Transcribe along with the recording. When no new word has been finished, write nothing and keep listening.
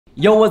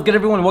Yo, what's good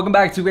everyone? Welcome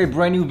back to a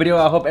brand new video.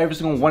 I hope every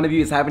single one of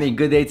you is having a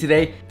good day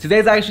today.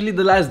 Today's actually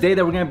the last day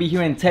that we're gonna be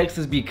here in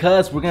Texas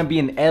because we're gonna be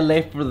in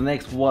LA for the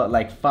next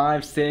like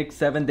 5, 6,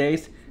 7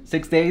 days?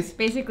 6 days?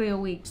 Basically a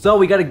week. So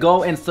we gotta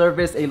go and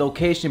service a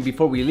location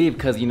before we leave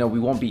because we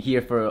won't be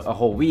here for a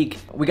whole week.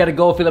 We gotta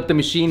go fill up the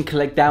machine,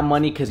 collect that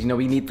money because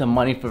we need some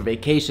money for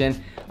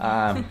vacation.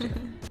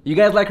 You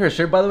guys like her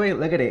shirt, by the way?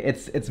 Look at it.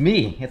 It's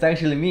me. It's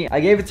actually me. I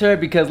gave it to her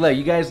because, look,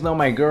 you guys know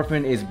my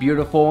girlfriend is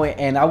beautiful,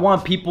 and I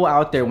want people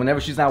out there whenever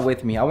she's not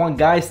with me. I want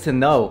guys to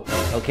know,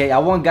 okay? I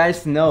want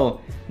guys to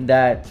know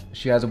that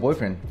she has a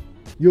boyfriend.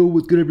 Yo,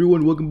 what's good,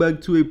 everyone? Welcome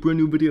back to a brand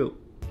new video.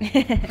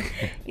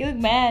 You look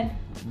mad.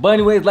 But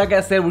anyways, like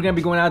I said, we're gonna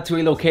be going out to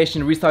a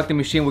location, restock the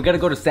machine. We gotta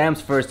go to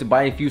Sam's first to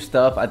buy a few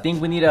stuff. I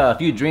think we need a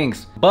few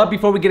drinks. But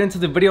before we get into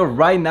the video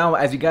right now,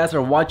 as you guys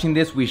are watching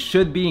this, we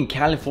should be in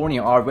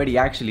California already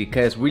actually,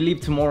 because we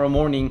leave tomorrow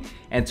morning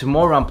and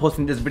tomorrow I'm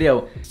posting this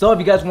video. So if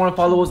you guys want to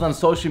follow us on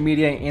social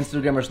media,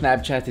 Instagram or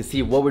Snapchat to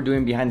see what we're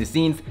doing behind the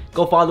scenes,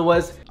 go follow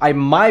us. I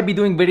might be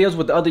doing videos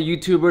with other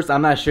YouTubers,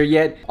 I'm not sure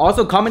yet.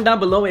 Also comment down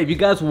below if you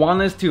guys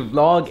want us to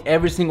vlog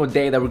every single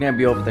day that we're gonna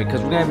be over there,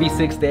 because we're gonna be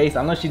 6 days.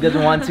 I know she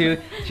doesn't want to.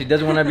 She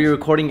doesn't want to be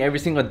recording every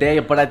single day,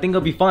 but I think it'll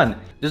be fun.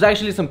 There's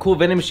actually some cool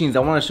vending machines I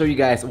want to show you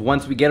guys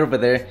once we get over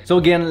there. So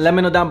again, let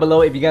me know down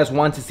below if you guys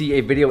want to see a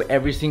video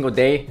every single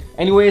day.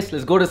 Anyways,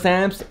 let's go to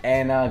Sam's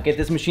and get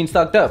this machine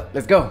stocked up.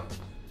 Let's go.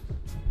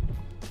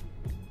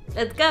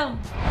 Let's go.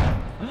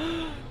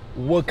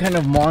 What kind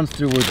of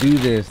monster would do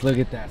this? Look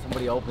at that.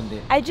 Somebody opened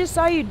it. I just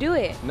saw you do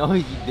it. No,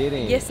 you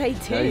didn't. Yes, I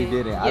did. No, you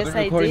didn't. I've Yes,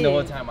 been recording I the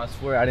did. whole time. I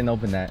swear I didn't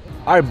open that.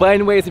 Alright, but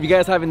anyways, if you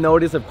guys haven't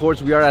noticed, of course,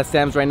 we are at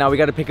Sam's right now. We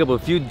got to pick up a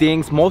few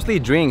things, mostly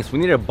drinks. We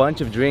need a bunch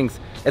of drinks.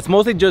 It's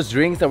mostly just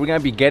drinks that we're going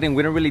to be getting.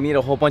 We don't really need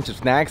a whole bunch of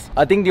snacks.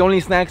 I think the only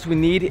snacks we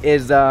need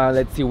is,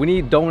 let's see, we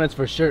need donuts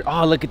for sure.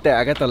 Oh, look at that.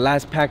 I got the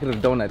last packet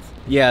of donuts.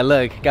 Yeah,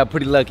 look, got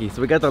pretty lucky.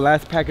 So we got the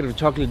last packet of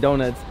chocolate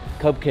donuts.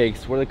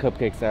 Cupcakes. Where are the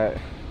cupcakes at?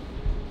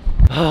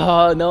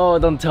 Oh no,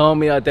 don't tell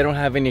me that they don't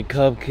have any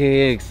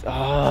cupcakes.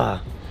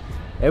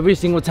 Every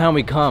single time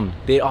we come,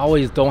 they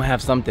always don't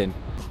have something.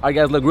 Alright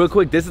guys, look real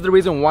quick, this is the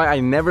reason why I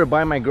never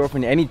buy my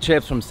girlfriend any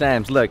chips from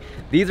Sam's. Look,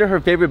 these are her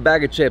favorite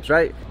bag of chips,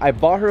 right? I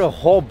bought her a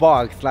whole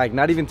box like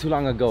not even too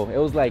long ago. It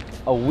was like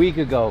a week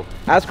ago.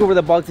 Ask her where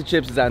the box of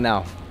chips is at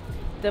now.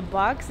 The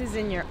box is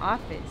in your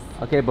office.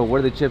 Okay, but where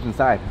are the chips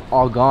inside?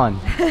 All gone.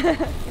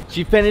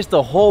 She finished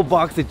the whole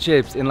box of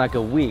chips in like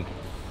a week.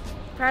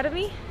 Proud of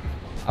me?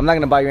 I'm not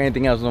gonna buy you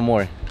anything else no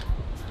more.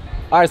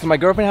 Alright, so my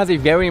girlfriend has a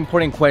very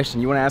important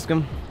question. You wanna ask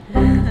him?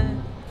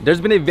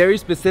 There's been a very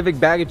specific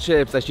bag of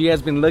chips that she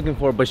has been looking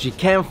for, but she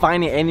can't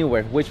find it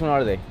anywhere. Which one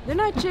are they? They're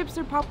not chips,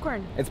 they're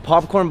popcorn. It's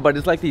popcorn, but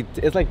it's like these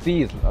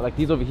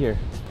over here.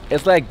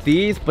 It's like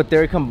these, but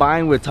they're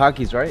combined with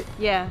Takis, right?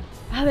 Yeah.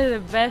 Oh, they're the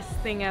best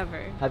thing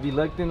ever. Have you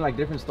looked in like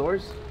different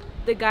stores?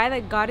 The guy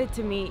that got it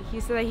to me, he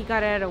said that he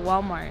got it at a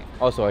Walmart.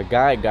 Also, a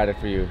guy got it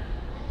for you.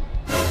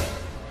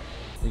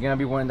 You're gonna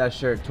be wearing that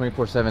shirt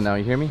 24/7 now,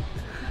 you hear me?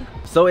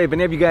 So if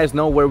any of you guys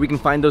know where we can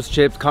find those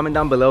chips, comment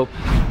down below.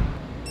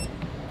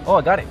 Oh,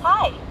 I got it.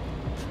 Hi.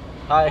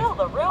 Hi. Fill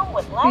the room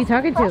with Who are you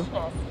talking to?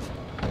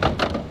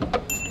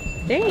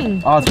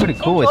 Dang. Oh, it's pretty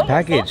cool. It's Enjoy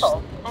your packaged.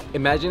 sample.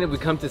 Imagine if we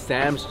come to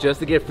Sam's just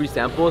to get free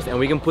samples and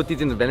we can put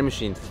these in the vending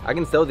machines. I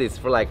can sell these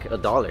for like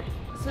 $1.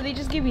 So they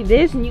just give you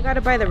this and you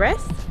gotta buy the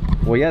rest?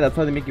 Well, yeah, that's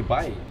how they make you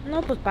buy it.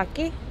 No, pues pa'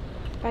 qué?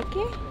 Pa'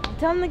 qué?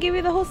 Tell them to give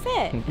you the whole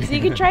set so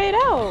you can try it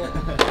out.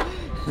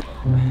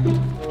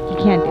 You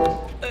can't do it.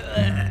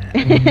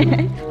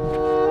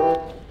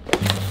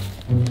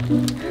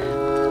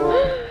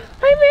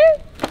 Hi, man.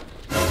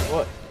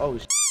 What? Oh,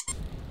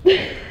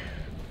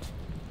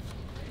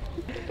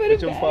 Put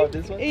it one back. pop,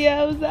 this one?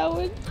 Yeah, it was that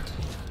one.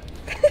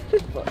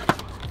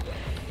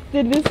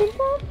 Did this one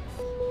pop?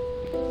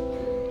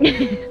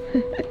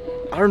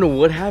 I don't know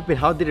what happened.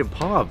 How did it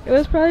pop? It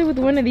was probably with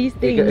one of these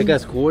things. It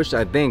got squished,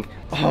 I think.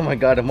 Oh my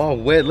god, I'm all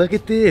wet. Look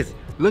at this.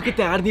 Look at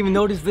that. I didn't even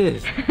notice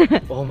this.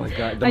 Oh my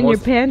god. On your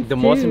pants, The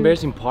most too.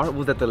 embarrassing part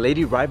was that the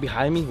lady right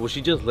behind me, was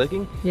she just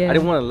looking? Yeah. I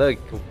didn't want to look.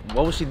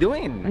 What was she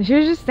doing? She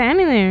was just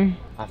standing there.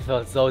 I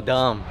felt so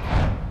dumb.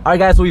 Alright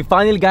guys, so we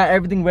finally got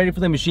everything ready for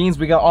the machines.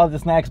 We got all the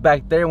snacks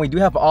back there, and we do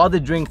have all the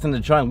drinks in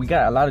the trunk. We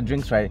got a lot of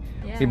drinks, right?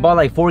 Yeah. We bought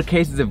like 4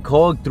 cases of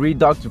Coke, 3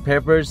 Dr.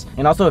 Peppers,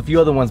 and also a few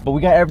other ones, but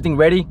we got everything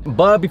ready.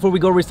 But before we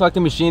go restock the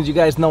machines, you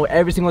guys know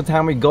every single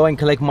time we go and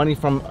collect money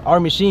from our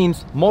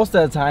machines, most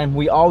of the time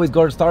we always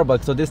go to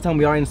Starbucks. So this time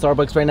we are in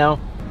Starbucks right now.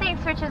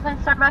 Thanks for choosing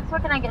Starbucks.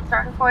 What can I get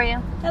started for you?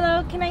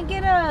 Hello, can I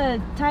get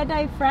a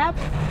tie-dye frap?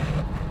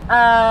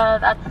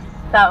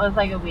 That was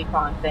like a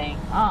week-long thing.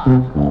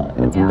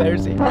 It's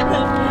embarrassing.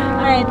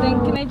 Alright,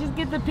 then can I just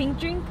get the pink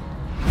drink?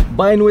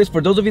 But anyways, for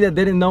those of you that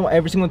didn't know,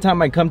 every single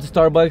time I come to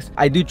Starbucks,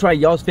 I do try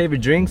y'all's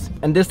favorite drinks.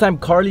 And this time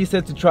Carly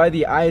said to try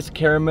the iced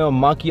caramel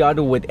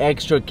macchiato with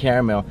extra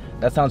caramel.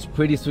 That sounds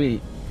pretty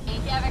sweet.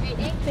 Thank you. Have a great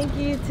day. Thank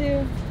you,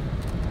 too.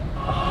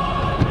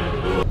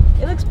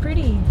 It looks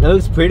pretty. It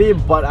looks pretty,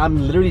 but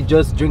I'm literally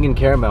just drinking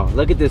caramel.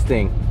 Look at this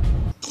thing.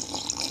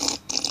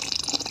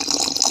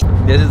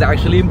 This is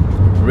actually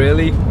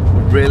really,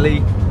 really,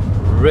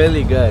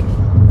 really good.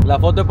 La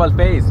foto pa'l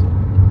face.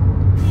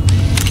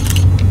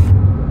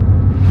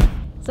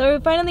 So we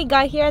finally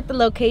got here at the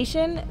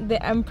location.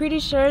 I'm pretty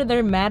sure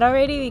they're mad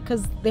already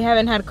because they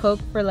haven't had Coke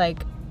for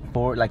like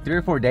 3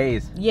 or 4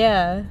 days.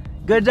 Yeah.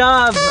 Good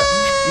job!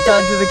 You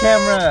talked to the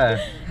camera.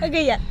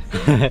 Okay, yeah.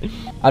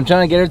 I'm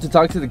trying to get her to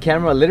talk to the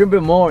camera a little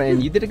bit more,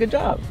 and you did a good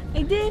job.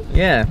 I did.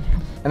 Yeah.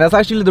 And that's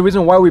actually the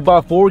reason why we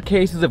bought 4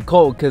 cases of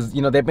Coke, because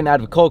you know they've been out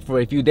of Coke for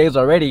a few days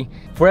already.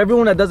 For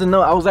everyone that doesn't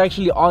know, I was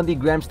actually on the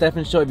Graham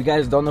Stephan show. If you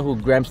guys don't know who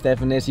Graham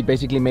Stephan is, he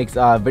basically makes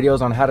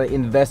videos on how to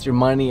invest your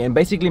money and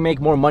basically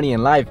make more money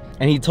in life.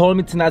 And he told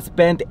me to not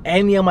spend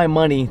any of my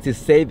money, to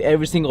save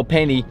every single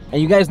penny.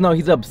 And you guys know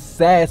he's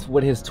obsessed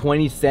with his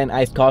 20-cent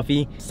iced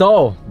coffee.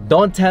 So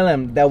don't tell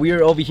him that we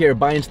are over here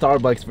buying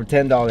Starbucks for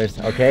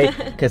 $10, okay?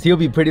 Because he'll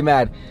be pretty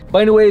mad. But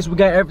anyways, we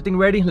got everything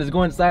ready. Let's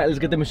go inside. Let's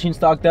get the machine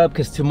stocked up,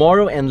 because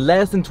tomorrow, in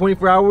less than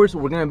 24 hours,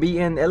 we're gonna be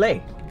in LA.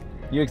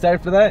 You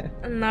excited for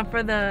that? Not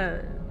for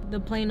the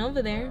plane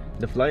over there.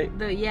 The flight?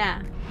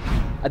 Yeah.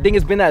 I think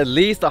it's been at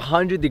least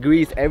 100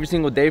 degrees every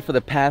single day for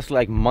the past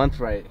like month,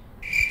 right?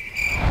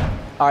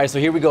 All right, so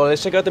here we go.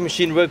 Let's check out the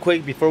machine real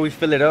quick before we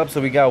fill it up.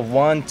 So we got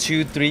 1,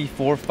 2, 3,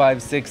 4,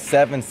 5, 6,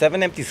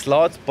 7 empty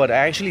slots, but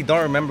I actually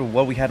don't remember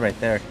what we had right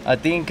there. I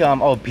think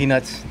oh,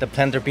 peanuts, the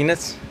planter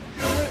peanuts.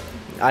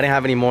 I didn't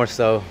have any more,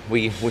 so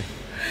we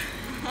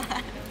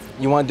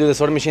You want to do the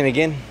soda machine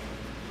again?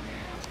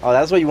 Oh,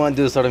 that's why you want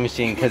to do the soda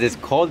machine, because it's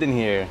cold in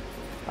here.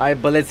 All right,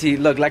 but let's see.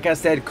 Look, like I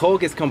said,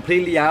 Coke is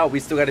completely out. We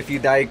still got a few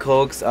Diet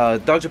Cokes.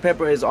 Dr.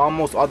 Pepper is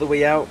almost all the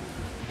way out.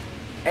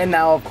 And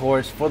now, of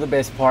course, for the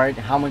best part,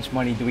 how much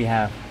money do we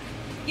have?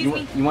 You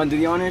want to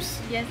do the honors?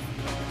 Yes.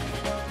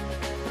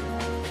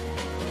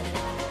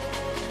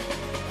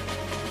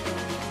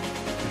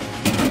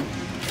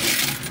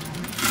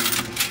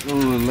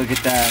 Ooh, look at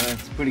that.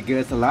 That's pretty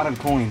good. It's a lot of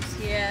coins.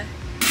 Yeah.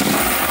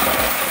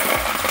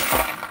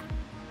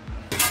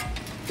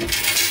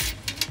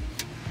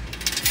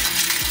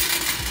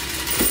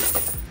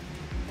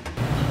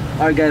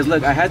 Alright guys,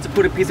 look, I had to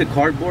put a piece of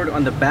cardboard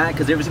on the back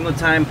because every single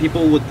time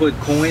people would put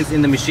coins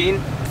in the machine,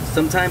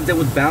 sometimes they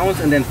would bounce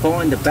and then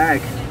fall in the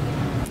back.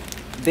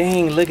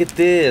 Dang, look at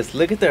this.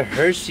 Look at the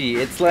Hershey.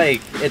 It's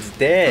like, it's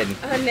dead.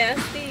 Oh,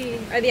 nasty.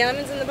 Are the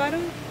almonds in the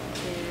bottom? Yeah.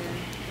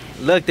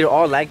 Look, they're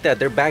all like that.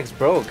 Their bags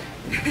broke.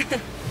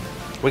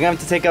 We're gonna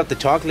have to take out the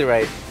chocolate,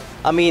 right?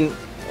 I mean,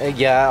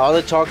 yeah, all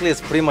the chocolate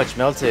is pretty much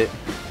melted.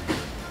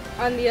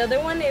 On the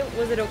other one,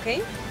 was it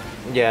okay?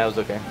 Yeah, it was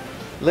okay.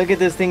 Look at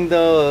this thing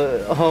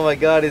though. Oh my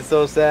god, it's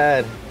so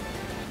sad.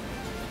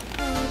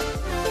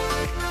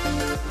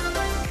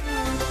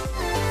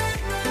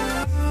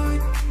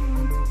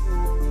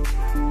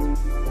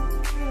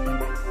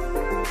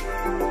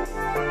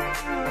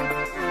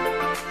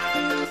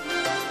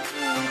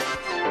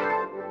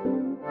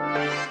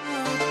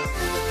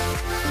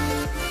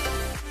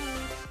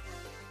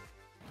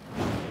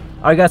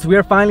 Alright guys, so we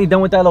are finally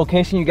done with that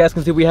location. You guys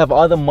can see we have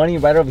all the money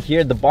right over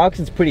here. The box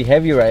is pretty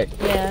heavy, right?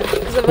 Yeah.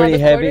 Pretty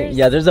heavy. Quarters.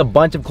 Yeah, there's a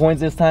bunch of coins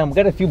this time. We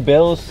got a few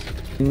bills,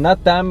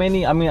 not that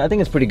many. I mean, I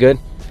think it's pretty good.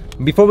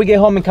 Before we get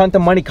home and count the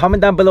money, comment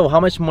down below how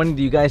much money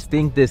do you guys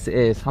think this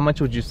is. How much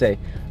would you say?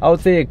 I would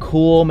say a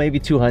cool maybe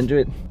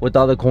 200 with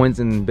all the coins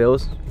and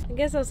bills. I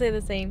guess I'll say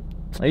the same.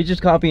 Are you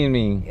just copying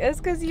me? It's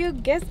because you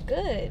guessed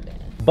good.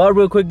 But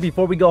real quick,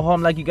 before we go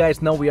home, like you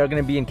guys know, we are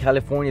gonna be in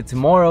California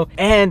tomorrow,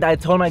 and I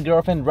told my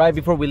girlfriend right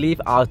before we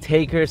leave, I'll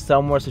take her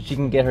somewhere so she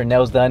can get her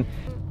nails done.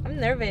 I'm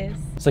nervous.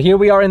 So here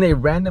we are in a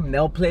random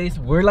nail place.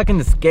 We're like in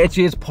the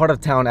sketchiest part of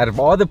town. Out of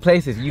all the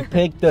places, you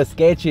picked the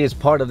sketchiest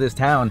part of this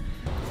town.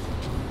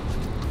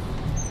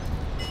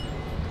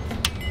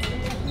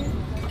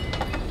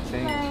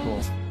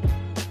 Cool.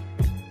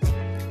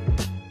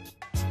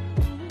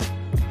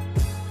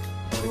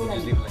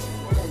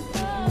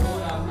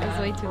 It's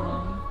way too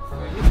long.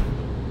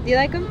 Do you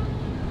like them?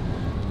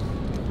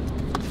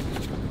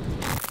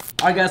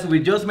 Alright guys, so we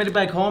just made it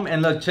back home,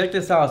 and look, check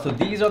this out. So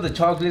these are the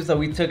chocolates that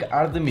we took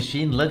out of the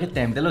machine. Look at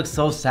them, they look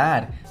so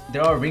sad.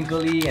 They're all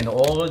wrinkly and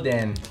old,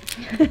 and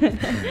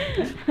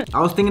I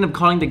was thinking of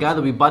calling the guy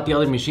that we bought the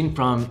other machine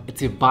from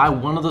to buy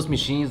one of those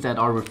machines that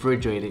are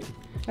refrigerated.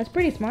 That's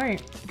pretty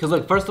smart. Because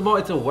look, first of all,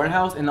 it's a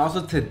warehouse, and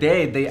also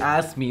today they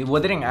asked me,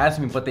 well, they didn't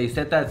ask me, but they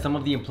said that some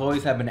of the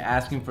employees have been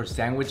asking for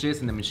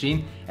sandwiches in the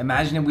machine.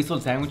 Imagine if we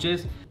sold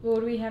sandwiches. Well,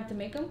 would we have to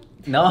make them?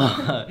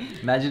 No,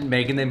 imagine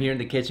making them here in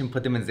the kitchen,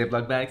 put them in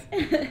Ziploc bags.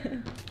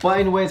 But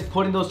anyways,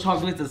 putting those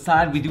chocolates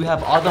aside, we do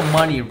have all the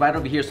money right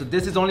over here. So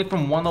this is only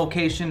from one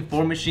location,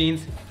 4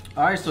 machines.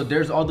 All right, so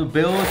there's all the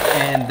bills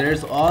and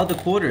there's all the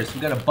quarters.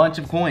 We got a bunch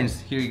of coins.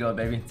 Here you go,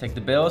 baby, take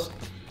the bills.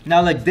 Now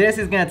look, this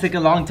is gonna take a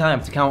long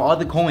time to count all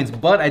the coins,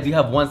 but I do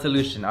have one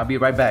solution. I'll be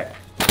right back.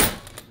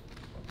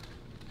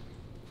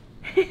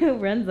 Who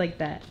runs like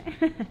that?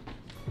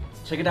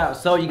 Check it out.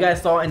 So you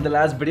guys saw in the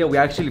last video, we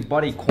actually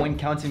bought a coin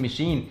counting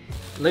machine.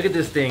 Look at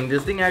this thing.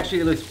 This thing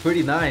actually looks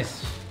pretty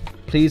nice.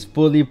 Please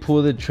fully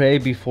pull the tray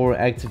before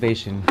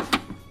activation.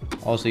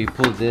 Also, you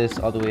pull this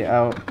all the way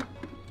out.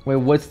 Wait,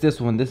 what's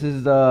this one? This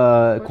is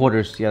the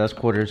quarters. Yeah, that's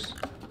quarters.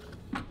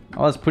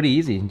 Oh, it's pretty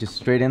easy. Just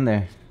straight in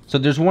there. So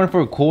there's one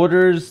for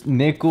quarters,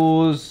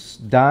 nickels,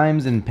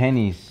 dimes, and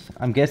pennies.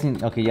 I'm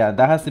guessing. Okay, yeah,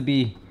 that has to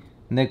be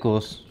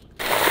nickels.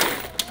 You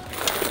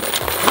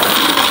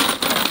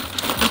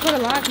put a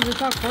lot because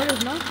it's all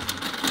quarters, no?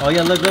 Oh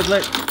yeah, look.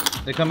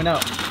 They're coming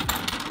out.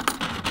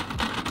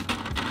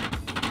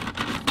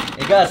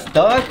 It got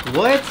stuck?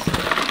 What?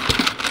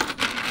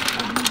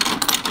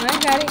 I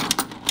got it.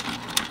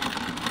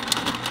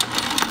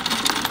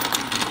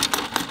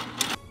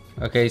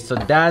 Okay, so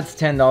that's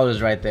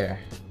 $10 right there.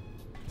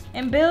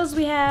 In bills,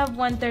 we have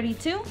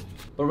 $132.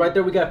 But right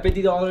there we got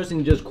 $50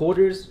 in just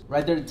quarters.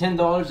 Right there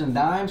 $10 in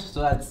dimes,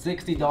 so that's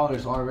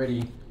 $60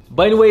 already.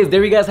 But anyways,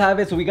 there you guys have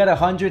it. So we got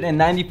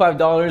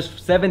 $195,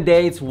 7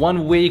 dates,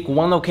 1 week,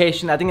 1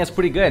 location. I think that's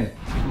pretty good.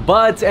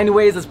 But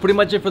anyways, that's pretty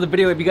much it for the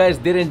video. If you guys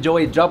did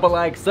enjoy it, drop a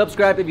like,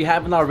 subscribe if you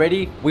haven't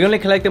already. We only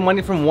collected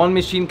money from one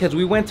machine because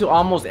we went to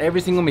almost every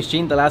single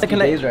machine the last few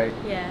days, right?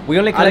 Yeah. We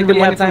only collected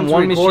money from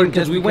one machine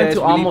because we went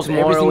to almost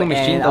every single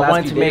machine. I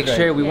wanted to make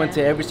sure we went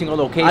to every single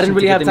location. I didn't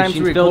really have time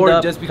to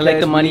record just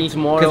collect the money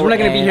tomorrow because we're not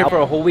gonna be here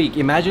for a whole week.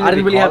 Imagine I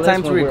didn't really have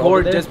time to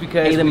record just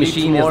because the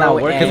machine is not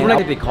working. Because we're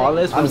not gonna call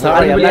us. I'm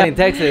sorry, I'm not in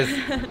Texas.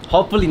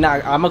 Hopefully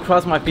not. I'm gonna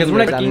cross my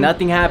fingers that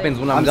nothing happens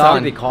when I'm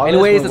gone.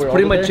 Anyways, that's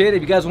pretty much it.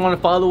 If you guys want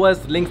to follow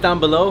us, links down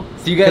below.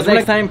 See you guys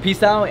next time.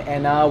 Peace out,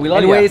 and we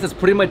love you. Anyways, that's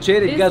pretty much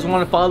it. If you guys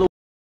want to follow